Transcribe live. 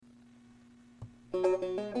Hello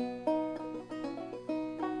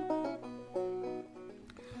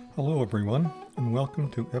everyone, and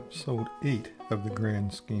welcome to episode 8 of The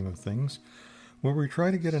Grand Scheme of Things, where we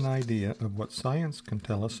try to get an idea of what science can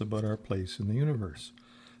tell us about our place in the universe,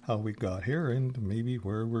 how we got here, and maybe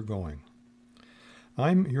where we're going.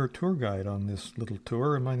 I'm your tour guide on this little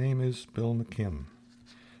tour, and my name is Bill McKim.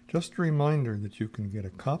 Just a reminder that you can get a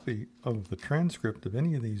copy of the transcript of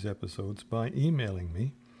any of these episodes by emailing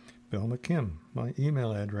me, Bill McKim. My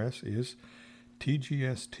email address is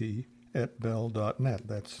tgst@bell.net.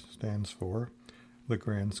 That stands for The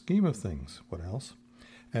Grand Scheme of Things. What else?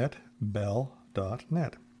 At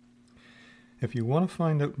bell.net. If you want to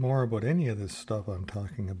find out more about any of this stuff I'm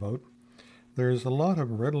talking about, there's a lot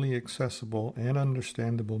of readily accessible and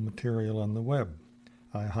understandable material on the web.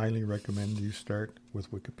 I highly recommend you start with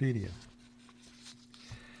Wikipedia.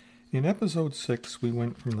 In episode 6, we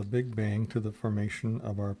went from the Big Bang to the formation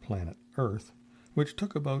of our planet Earth, which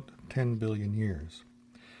took about 10 billion years,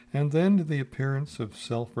 and then to the appearance of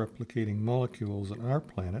self-replicating molecules on our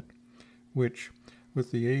planet, which,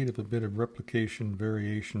 with the aid of a bit of replication,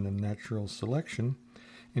 variation, and natural selection,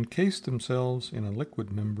 encased themselves in a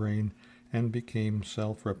liquid membrane and became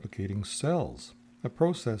self-replicating cells, a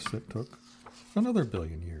process that took another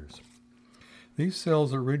billion years. These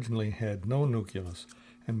cells originally had no nucleus,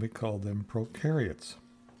 and we called them prokaryotes.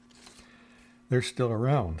 They're still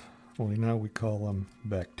around, only now we call them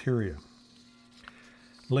bacteria.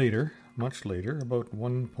 Later, much later, about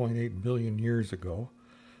 1.8 billion years ago,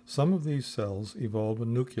 some of these cells evolved a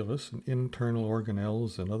nucleus and internal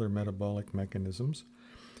organelles and other metabolic mechanisms,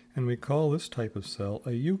 and we call this type of cell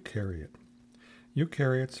a eukaryote.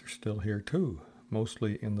 Eukaryotes are still here too,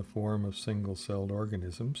 mostly in the form of single-celled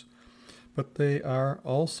organisms, but they are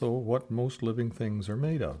also what most living things are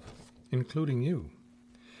made of, including you.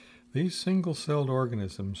 These single-celled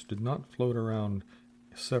organisms did not float around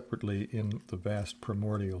separately in the vast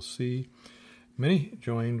primordial sea. Many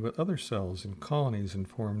joined with other cells in colonies and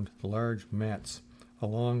formed large mats,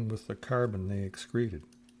 along with the carbon they excreted.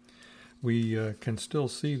 We can still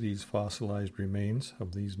see these fossilized remains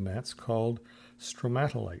of these mats called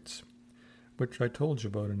stromatolites, which I told you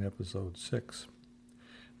about in episode 6.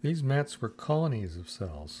 These mats were colonies of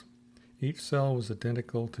cells. Each cell was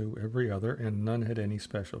identical to every other, and none had any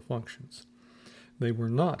special functions. They were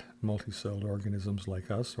not multicelled organisms like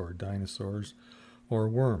us, or dinosaurs, or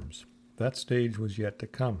worms. That stage was yet to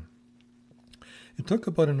come. It took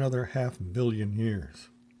about another 500 million years.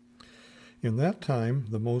 In that time,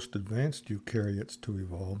 the most advanced eukaryotes to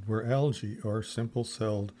evolve were algae, or simple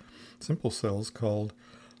cells called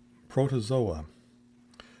protozoa.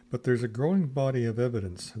 But there's a growing body of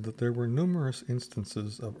evidence that there were numerous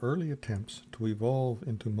instances of early attempts to evolve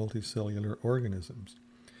into multicellular organisms.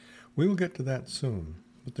 We will get to that soon,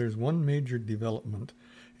 but there's one major development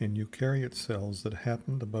in eukaryote cells that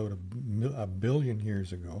happened about a billion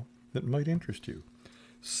years ago that might interest you.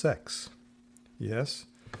 Sex. Yes,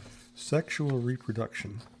 sexual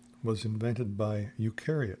reproduction was invented by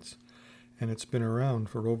eukaryotes, and it's been around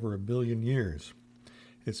for over 1 billion years.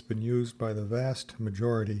 It's been used by the vast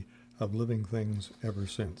majority of living things ever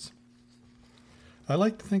since. I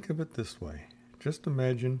like to think of it this way. Just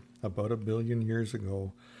imagine about 1 billion years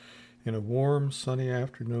ago, in a warm, sunny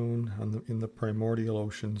afternoon in the primordial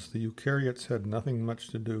oceans, the eukaryotes had nothing much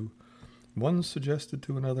to do. One suggested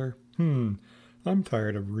to another, I'm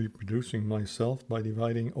tired of reproducing myself by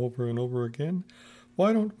dividing over and over again.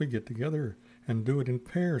 Why don't we get together and do it in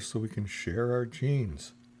pairs so we can share our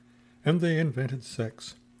genes? And they invented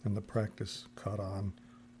sex, and the practice caught on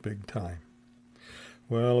big time.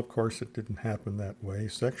 Well, of course, it didn't happen that way.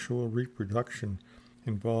 Sexual reproduction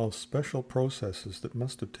involves special processes that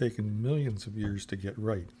must have taken millions of years to get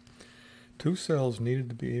right. Two cells needed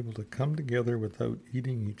to be able to come together without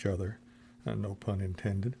eating each other, no pun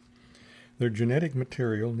intended. Their genetic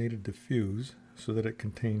material needed to fuse so that it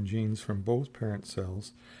contained genes from both parent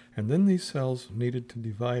cells, and then these cells needed to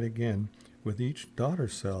divide again with each daughter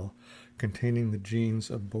cell containing the genes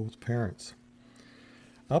of both parents.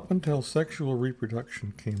 Up until sexual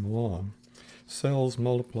reproduction came along, cells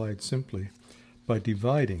multiplied simply by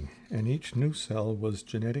dividing, and each new cell was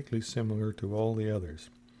genetically similar to all the others.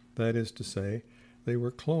 That is to say, they were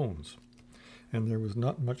clones, and there was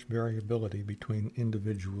not much variability between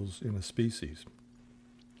individuals in a species.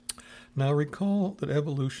 Now recall that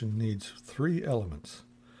evolution needs 3 elements: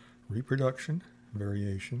 reproduction,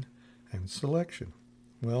 variation, and selection.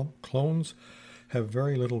 Well, clones have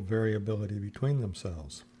very little variability between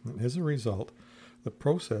themselves, and as a result, the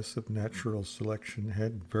process of natural selection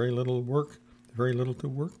had very little to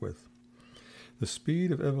work with. The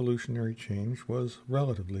speed of evolutionary change was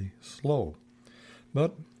relatively slow.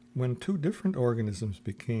 But when two different organisms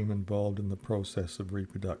became involved in the process of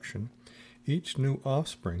reproduction, each new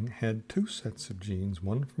offspring had two sets of genes,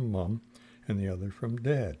 one from mom and the other from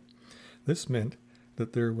dad. This meant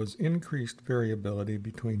that there was increased variability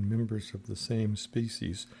between members of the same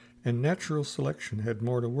species, and natural selection had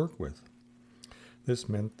more to work with. This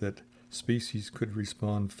meant that species could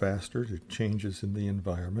respond faster to changes in the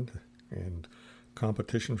environment and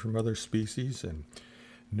competition from other species and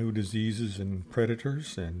new diseases and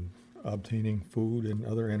predators and obtaining food and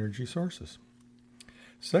other energy sources.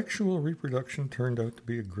 Sexual reproduction turned out to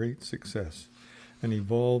be a great success and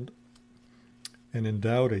evolved and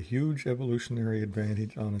endowed a huge evolutionary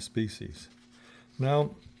advantage on a species.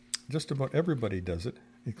 Now, just about everybody does it,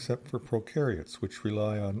 except for prokaryotes, which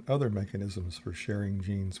rely on other mechanisms for sharing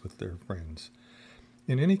genes with their friends.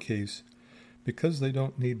 In any case, because they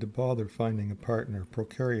don't need to bother finding a partner,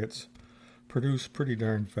 prokaryotes produce pretty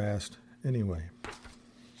darn fast anyway.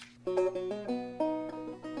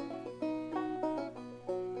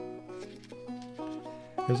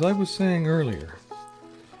 As I was saying earlier,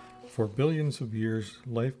 for billions of years,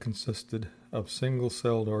 life consisted of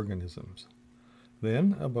single-celled organisms.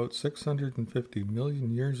 Then, about 650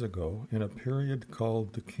 million years ago, in a period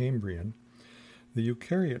called the Cambrian, the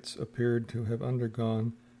eukaryotes appeared to have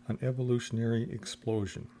undergone an evolutionary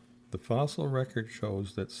explosion. The fossil record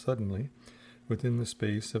shows that suddenly, within the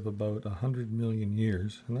space of about 100 million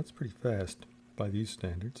years, and that's pretty fast by these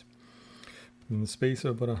standards, in the space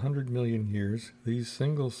of about 100 million years, these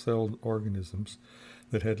single-celled organisms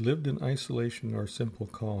that had lived in isolation or simple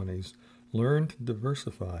colonies learned to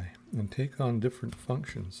diversify and take on different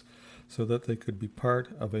functions so that they could be part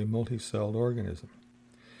of a multicelled organism.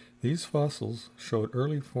 These fossils showed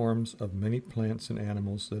early forms of many plants and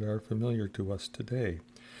animals that are familiar to us today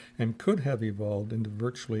and could have evolved into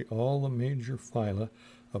virtually all the major phyla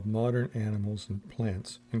of modern animals and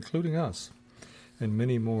plants, including us, and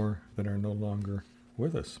many more that are no longer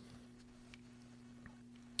with us.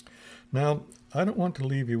 Now, I don't want to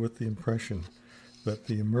leave you with the impression that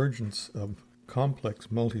the emergence of complex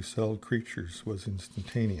multicelled creatures was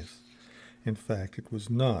instantaneous. In fact, it was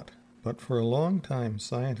not, but for a long time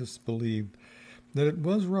scientists believed that it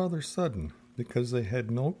was rather sudden because they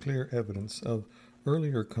had no clear evidence of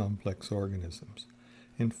earlier complex organisms.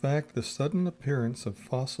 In fact, the sudden appearance of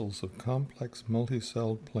fossils of complex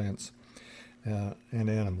multicelled plants and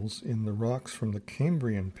animals in the rocks from the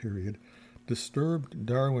Cambrian period disturbed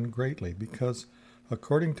Darwin greatly because,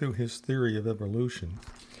 according to his theory of evolution,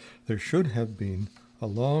 there should have been a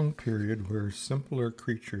long period where simpler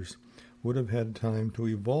creatures would have had time to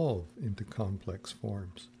evolve into complex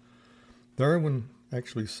forms. Darwin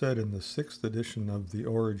actually said in the 6th edition of The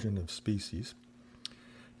Origin of Species,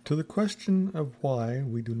 "To the question of why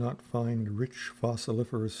we do not find rich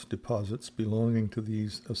fossiliferous deposits belonging to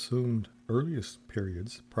these assumed earliest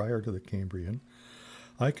periods prior to the Cambrian,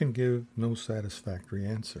 I can give no satisfactory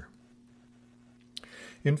answer."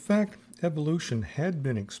 In fact, evolution had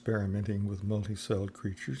been experimenting with multicelled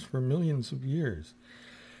creatures for millions of years.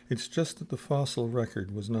 It's just that the fossil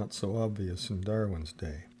record was not so obvious in Darwin's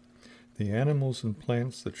day. The animals and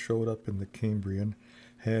plants that showed up in the Cambrian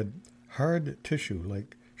had hard tissue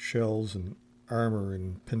like shells and armor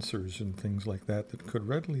and pincers and things like that could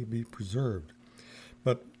readily be preserved.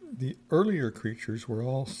 But the earlier creatures were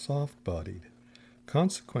all soft-bodied.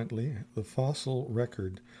 Consequently, the fossil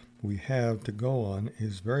record we have to go on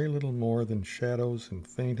is very little more than shadows and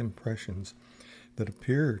faint impressions that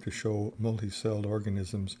appear to show multicelled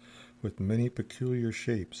organisms with many peculiar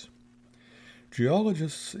shapes.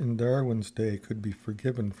 Geologists in Darwin's day could be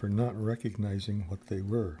forgiven for not recognizing what they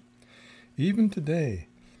were. Even today,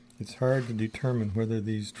 it's hard to determine whether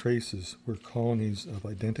these traces were colonies of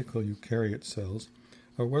identical eukaryote cells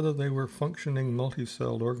or whether they were functioning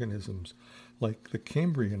multicelled organisms like the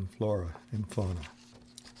Cambrian flora and fauna.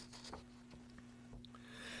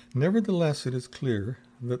 Nevertheless, it is clear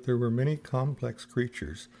that there were many complex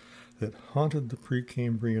creatures that haunted the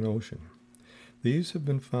Precambrian ocean. These have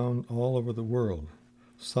been found all over the world,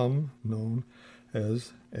 some known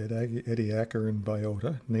as Ediacaran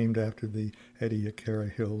biota, named after the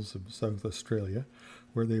Ediacara Hills of South Australia,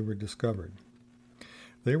 where they were discovered.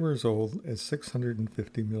 They were as old as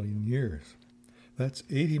 650 million years. That's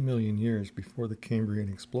 80 million years before the Cambrian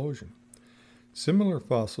explosion. Similar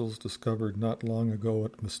fossils discovered not long ago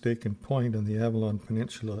at Mistaken Point on the Avalon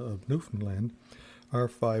Peninsula of Newfoundland are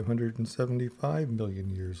 575 million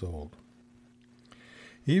years old.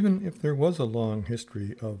 Even if there was a long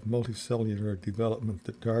history of multicellular development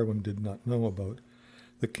that Darwin did not know about,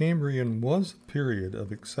 the Cambrian was a period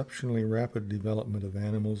of exceptionally rapid development of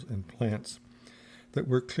animals and plants that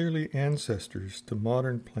were clearly ancestors to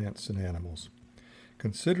modern plants and animals,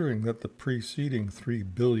 considering that the preceding 3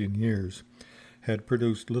 billion years had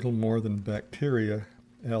produced little more than bacteria,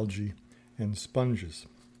 algae, and sponges.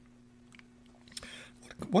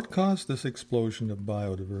 What caused this explosion of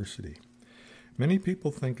biodiversity? Many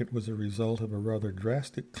people think it was a result of a rather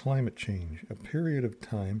drastic climate change, a period of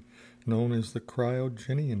time known as the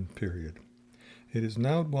cryogenian period. It is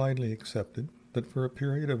now widely accepted that for a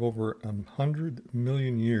period of over 100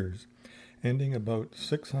 million years, ending about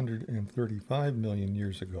 635 million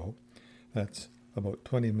years ago, that's about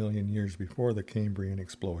 20 million years before the Cambrian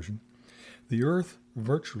explosion, the Earth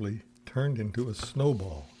virtually turned into a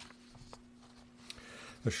snowball.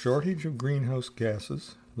 A shortage of greenhouse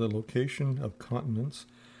gases, the location of continents,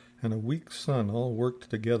 and a weak sun all worked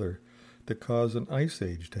together to cause an ice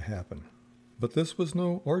age to happen. But this was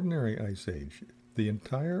no ordinary ice age. The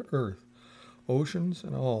entire Earth, oceans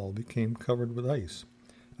and all, became covered with ice,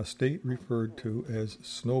 a state referred to as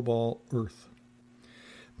snowball Earth.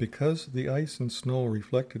 Because the ice and snow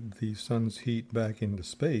reflected the sun's heat back into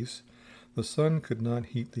space, the sun could not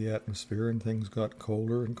heat the atmosphere, and things got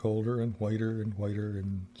colder and colder and whiter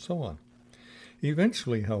and so on.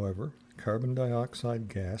 Eventually, however, carbon dioxide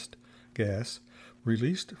gas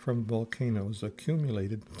released from volcanoes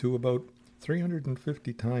accumulated to about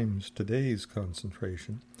 350 times today's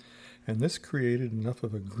concentration, and this created enough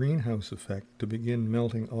of a greenhouse effect to begin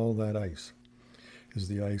melting all that ice. As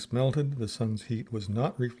the ice melted, the sun's heat was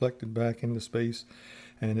not reflected back into space,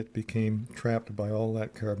 and it became trapped by all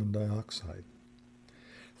that carbon dioxide.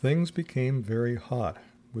 Things became very hot.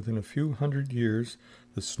 Within a few hundred years,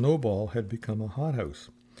 the snowball had become a hothouse.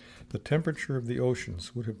 The temperature of the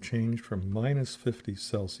oceans would have changed from minus 50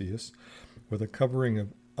 Celsius, with a covering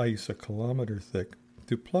of ice a kilometer thick,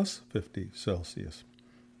 to plus 50 Celsius.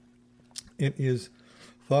 It is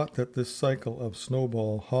thought that this cycle of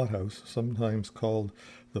snowball hothouse, sometimes called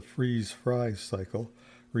the freeze-fry cycle,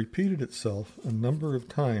 repeated itself a number of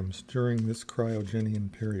times during this cryogenian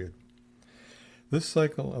period. This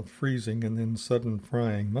cycle of freezing and then sudden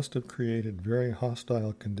frying must have created very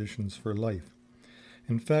hostile conditions for life.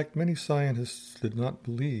 In fact, many scientists did not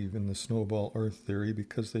believe in the snowball Earth theory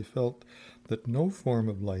because they felt that no form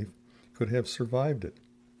of life could have survived it.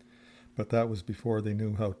 But that was before they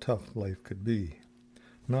knew how tough life could be.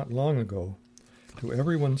 Not long ago, to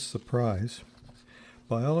everyone's surprise,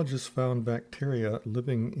 biologists found bacteria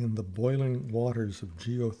living in the boiling waters of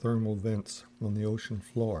geothermal vents on the ocean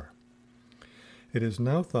floor. It is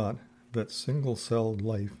now thought that single-celled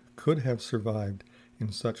life could have survived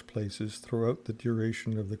in such places throughout the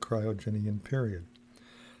duration of the cryogenian period.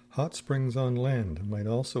 Hot springs on land might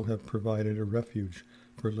also have provided a refuge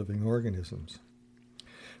for living organisms.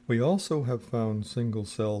 We also have found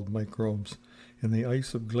single-celled microbes in the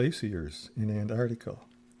ice of glaciers in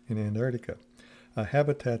Antarctica, a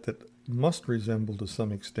habitat that must resemble to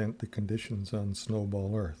some extent the conditions on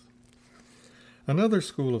snowball Earth. Another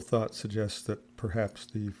school of thought suggests that perhaps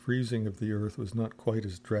the freezing of the Earth was not quite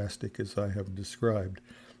as drastic as I have described,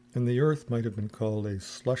 and the Earth might have been called a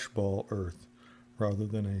slushball Earth rather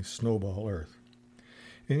than a snowball Earth.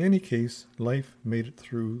 In any case, life made it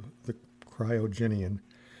through the cryogenian,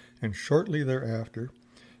 and shortly thereafter,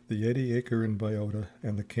 the Ediacaran biota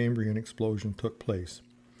and the Cambrian explosion took place.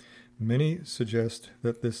 Many suggest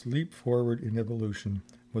that this leap forward in evolution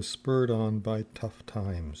was spurred on by tough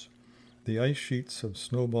times. The ice sheets of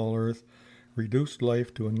snowball Earth reduced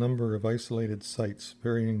life to a number of isolated sites,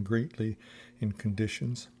 varying greatly in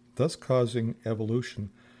conditions, thus causing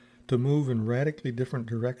evolution to move in radically different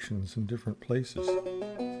directions in different places.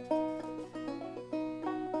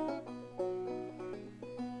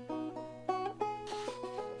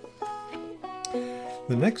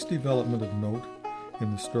 The next development of note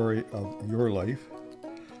in the story of your life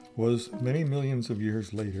was many millions of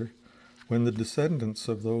years later, when the descendants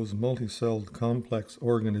of those multicelled complex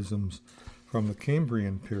organisms from the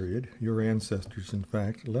Cambrian period, your ancestors in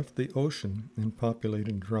fact, left the ocean and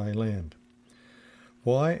populated dry land.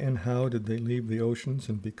 Why and how did they leave the oceans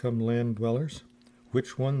and become land dwellers?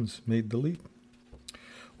 Which ones made the leap?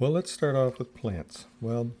 Well, let's start off with plants.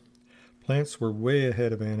 Well, plants were way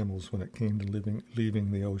ahead of animals when it came to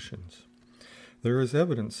leaving the oceans. There is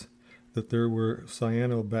evidence that there were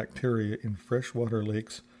cyanobacteria in freshwater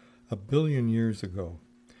lakes 1 billion years ago,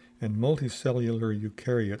 and multicellular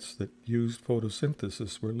eukaryotes that used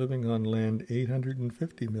photosynthesis were living on land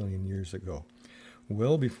 850 million years ago,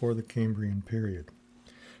 well before the Cambrian period.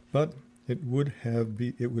 But it would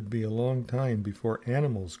be a long time before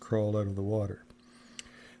animals crawled out of the water.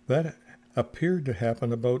 That appeared to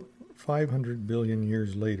happen about 500 billion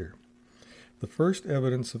years later. The first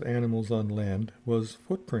evidence of animals on land was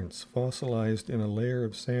footprints fossilized in a layer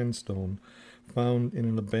of sandstone found in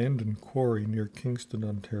an abandoned quarry near Kingston,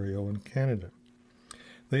 Ontario, in Canada.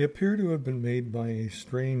 They appear to have been made by a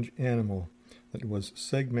strange animal that was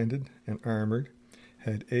segmented and armored,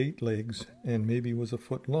 had 8 legs, and maybe was a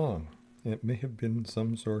foot long. It may have been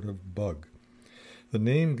some sort of bug. The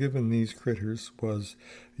name given these critters was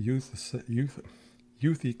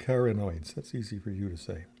euthecharinoids. That's easy for you to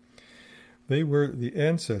say. They were the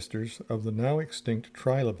ancestors of the now extinct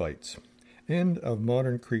trilobites and of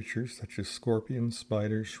modern creatures such as scorpions,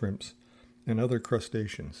 spiders, shrimps, and other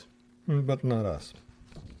crustaceans, but not us.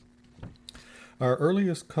 Our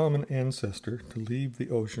earliest common ancestor to leave the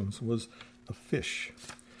oceans was a fish,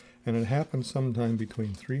 and it happened sometime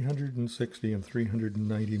between 360 and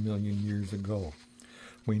 390 million years ago.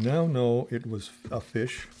 We now know it was a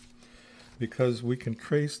fish because we can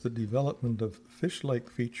trace the development of fish-like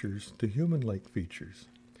features to human-like features.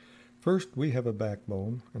 First, we have a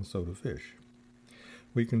backbone, and so do fish.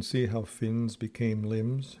 We can see how fins became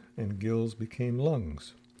limbs and gills became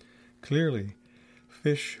lungs. Clearly,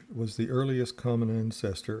 fish was the earliest common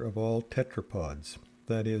ancestor of all tetrapods,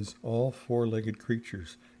 that is, all 4-legged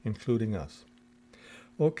creatures, including us.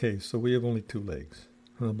 Okay, so we have only 2 legs.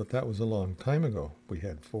 But that was a long time ago. We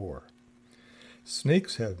had 4.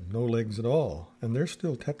 Snakes have no legs at all, and they're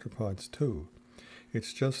still tetrapods too.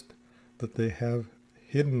 It's just that they have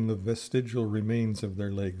hidden the vestigial remains of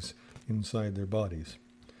their legs inside their bodies,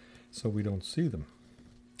 so we don't see them,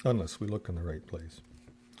 unless we look in the right place.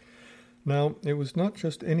 Now, it was not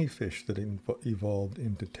just any fish that evolved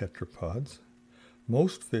into tetrapods.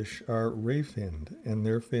 Most fish are ray-finned, and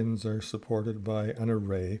their fins are supported by an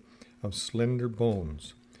array of slender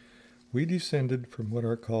bones. We descended from what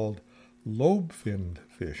are called lobe-finned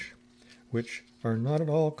fish, which are not at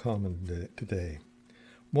all common today.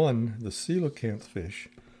 One, the coelacanth fish,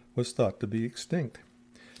 was thought to be extinct,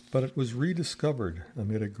 but it was rediscovered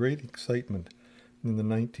amid a great excitement in the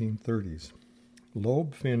 1930s.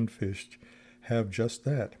 Lobe-finned fish have just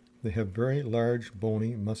that. They have very large,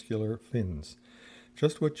 bony, muscular fins,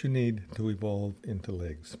 just what you need to evolve into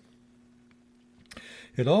legs.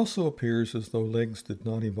 It also appears as though legs did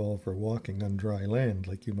not evolve for walking on dry land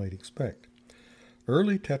like you might expect.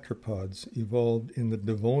 Early tetrapods evolved in the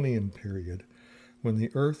Devonian period, when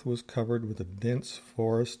the earth was covered with a dense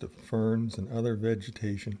forest of ferns and other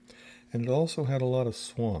vegetation, and it also had a lot of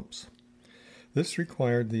swamps. This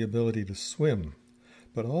required the ability to swim,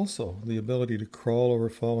 but also the ability to crawl over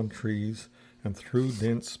fallen trees and through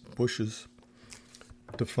dense bushes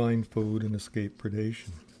to find food and escape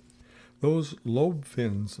predation. Those lobe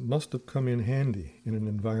fins must have come in handy in an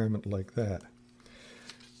environment like that.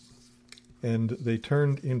 And they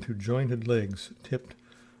turned into jointed legs tipped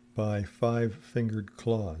by 5-fingered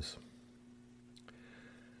claws.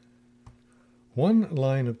 One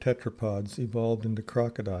line of tetrapods evolved into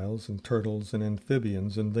crocodiles and turtles and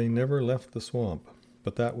amphibians, and they never left the swamp,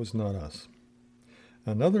 but that was not us.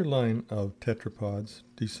 Another line of tetrapods'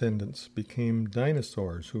 descendants became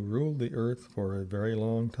dinosaurs who ruled the earth for a very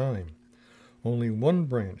long time. Only one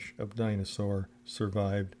branch of dinosaur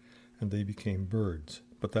survived, and they became birds,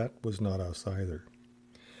 but that was not us either.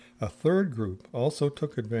 A third group also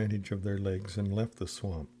took advantage of their legs and left the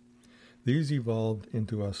swamp. These evolved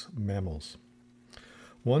into us mammals.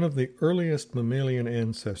 One of the earliest mammalian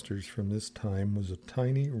ancestors from this time was a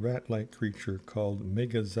tiny rat-like creature called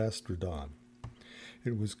Megazastrodon.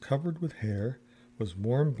 It was covered with hair, was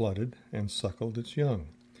warm-blooded, and suckled its young.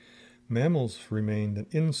 Mammals remained an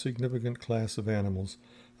insignificant class of animals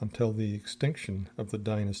until the extinction of the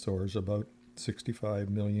dinosaurs about 65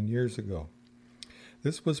 million years ago.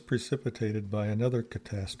 This was precipitated by another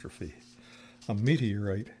catastrophe, a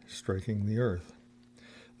meteorite striking the Earth.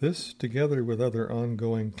 This, together with other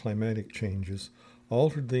ongoing climatic changes,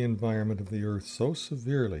 altered the environment of the Earth so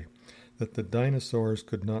severely that the dinosaurs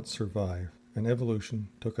could not survive, and evolution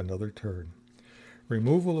took another turn.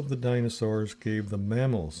 Removal of the dinosaurs gave the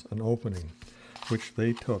mammals an opening, which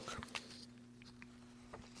they took.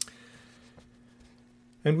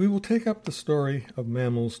 And we will take up the story of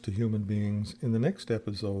mammals to human beings in the next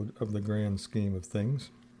episode of The Grand Scheme of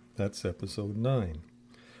Things. That's episode 9.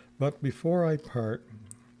 But before I part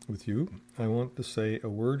with you, I want to say a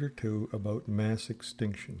word or two about mass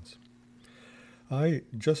extinctions. I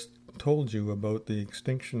just told you about the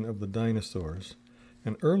extinction of the dinosaurs,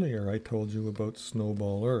 and earlier I told you about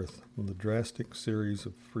Snowball Earth, the drastic series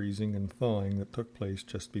of freezing and thawing that took place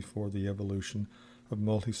just before the evolution of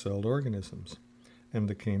multicelled organisms and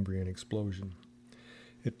the Cambrian explosion.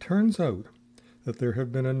 It turns out that there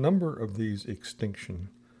have been a number of these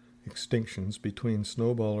extinctions between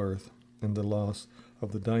Snowball Earth and the loss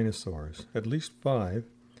of the dinosaurs, at least 5,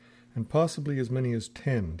 and possibly as many as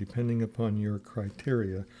 10, depending upon your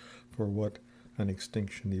criteria for what an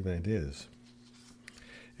extinction event is.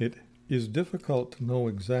 It is difficult to know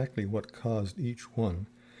exactly what caused each one,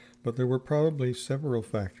 but there were probably several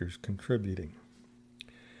factors contributing.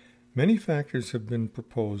 Many factors have been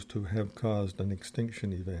proposed to have caused an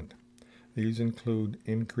extinction event. These include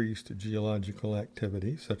increased geological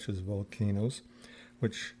activity, such as volcanoes,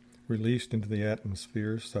 which released into the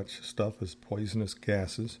atmosphere such stuff as poisonous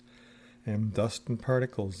gases, and dust and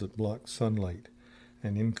particles that block sunlight,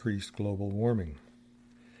 and increased global warming.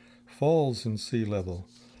 Falls in sea level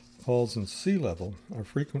are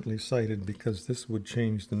frequently cited because this would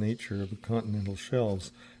change the nature of the continental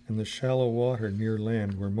shelves and the shallow water near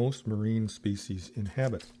land where most marine species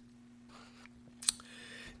inhabit.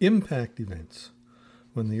 Impact events,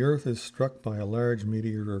 when the Earth is struck by a large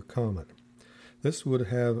meteor or comet. This would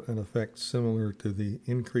have an effect similar to the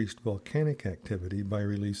increased volcanic activity by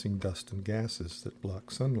releasing dust and gases that block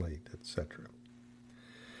sunlight, etc.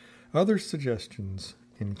 Other suggestions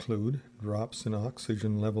include drops in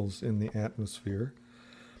oxygen levels in the atmosphere,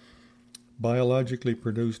 biologically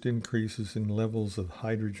produced increases in levels of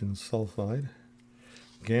hydrogen sulfide,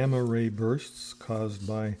 gamma ray bursts caused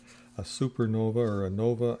by a supernova or a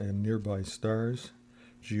nova and nearby stars,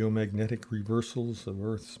 geomagnetic reversals of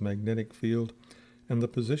Earth's magnetic field, and the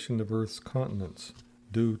position of Earth's continents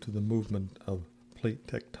due to the movement of plate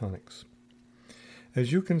tectonics.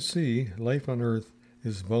 As you can see, life on Earth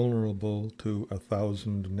is vulnerable to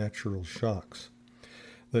 1,000 natural shocks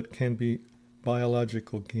that can be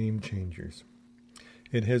biological game changers.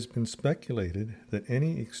 It has been speculated that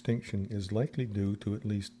any extinction is likely due to at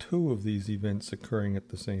least 2 of these events occurring at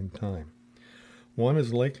the same time. One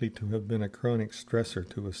is likely to have been a chronic stressor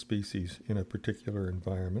to a species in a particular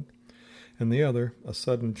environment, and the other a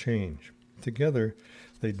sudden change. Together,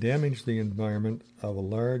 they damaged the environment of a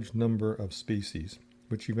large number of species,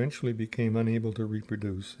 which eventually became unable to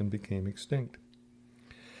reproduce and became extinct.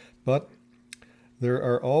 But there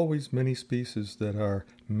are always many species that are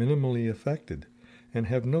minimally affected and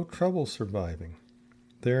have no trouble surviving.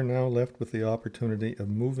 They are now left with the opportunity of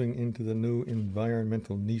moving into the new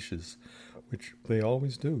environmental niches, which they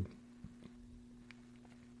always do.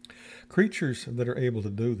 Creatures that are able to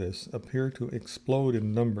do this appear to explode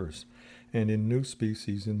in numbers and in new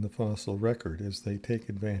species in the fossil record as they take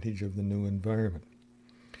advantage of the new environment.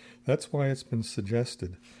 That's why it's been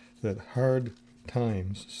suggested that hard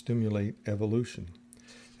times stimulate evolution.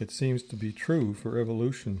 It seems to be true for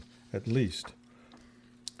evolution, at least.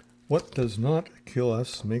 What does not kill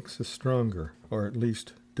us makes us stronger, or at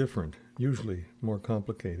least different, usually more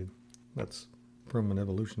complicated. That's from an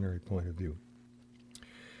evolutionary point of view.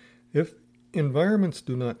 If environments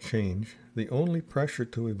do not change, the only pressure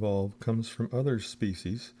to evolve comes from other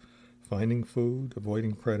species, finding food,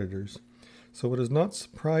 avoiding predators. So it is not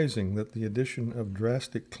surprising that the addition of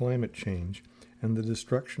drastic climate change and the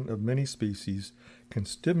destruction of many species can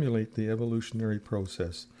stimulate the evolutionary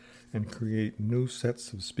process and create new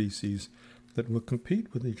sets of species that will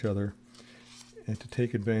compete with each other and to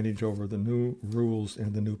take advantage over the new rules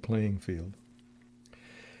and the new playing field.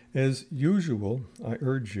 As usual, I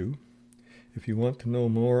urge you, if you want to know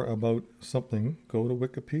more about something, go to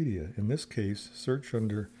Wikipedia. In this case, search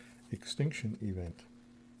under extinction event.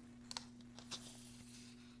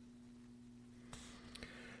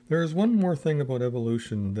 There is one more thing about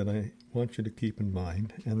evolution that I want you to keep in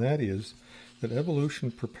mind, and that is that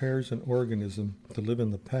evolution prepares an organism to live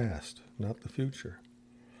in the past, not the future.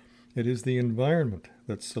 It is the environment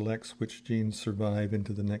that selects which genes survive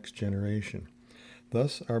into the next generation.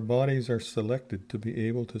 Thus, our bodies are selected to be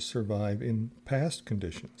able to survive in past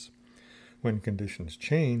conditions. When conditions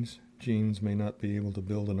change, genes may not be able to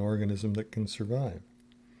build an organism that can survive.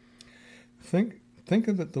 Think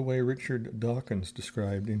of it the way Richard Dawkins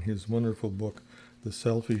described in his wonderful book, The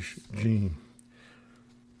Selfish Gene.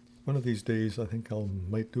 One of these days, I think I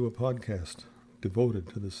might do a podcast devoted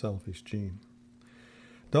to the selfish gene.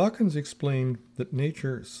 Dawkins explained that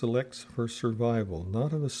nature selects for survival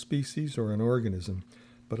not of a species or an organism,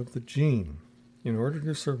 but of the gene. In order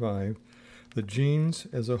to survive, the genes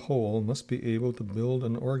as a whole must be able to build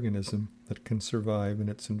an organism that can survive in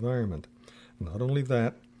its environment. Not only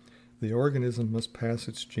that, the organism must pass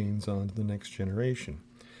its genes on to the next generation,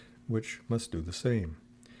 which must do the same.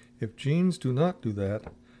 If genes do not do that,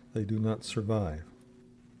 they do not survive.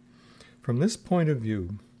 From this point of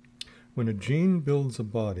view, when a gene builds a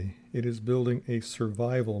body, it is building a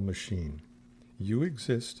survival machine. You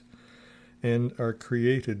exist and are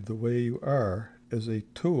created the way you are as a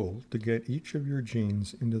tool to get each of your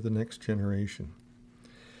genes into the next generation.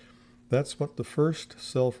 That's what the first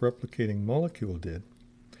self-replicating molecule did,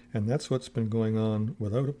 and that's what's been going on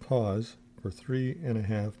without a pause for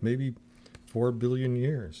 3.5, maybe 4 billion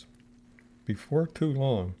years. Before too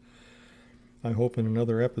long, I hope in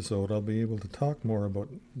another episode I'll be able to talk more about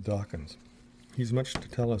Dawkins. He's much to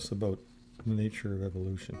tell us about the nature of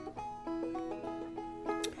evolution.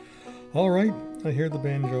 All right, I hear the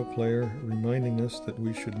banjo player reminding us that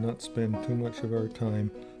we should not spend too much of our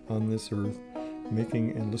time on this earth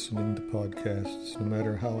making and listening to podcasts, no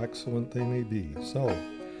matter how excellent they may be. So,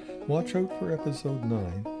 watch out for episode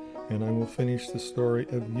 9, and I will finish the story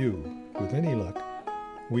of you. With any luck,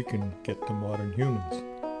 we can get to modern humans,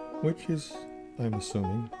 which is, I'm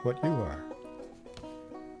assuming, what you are.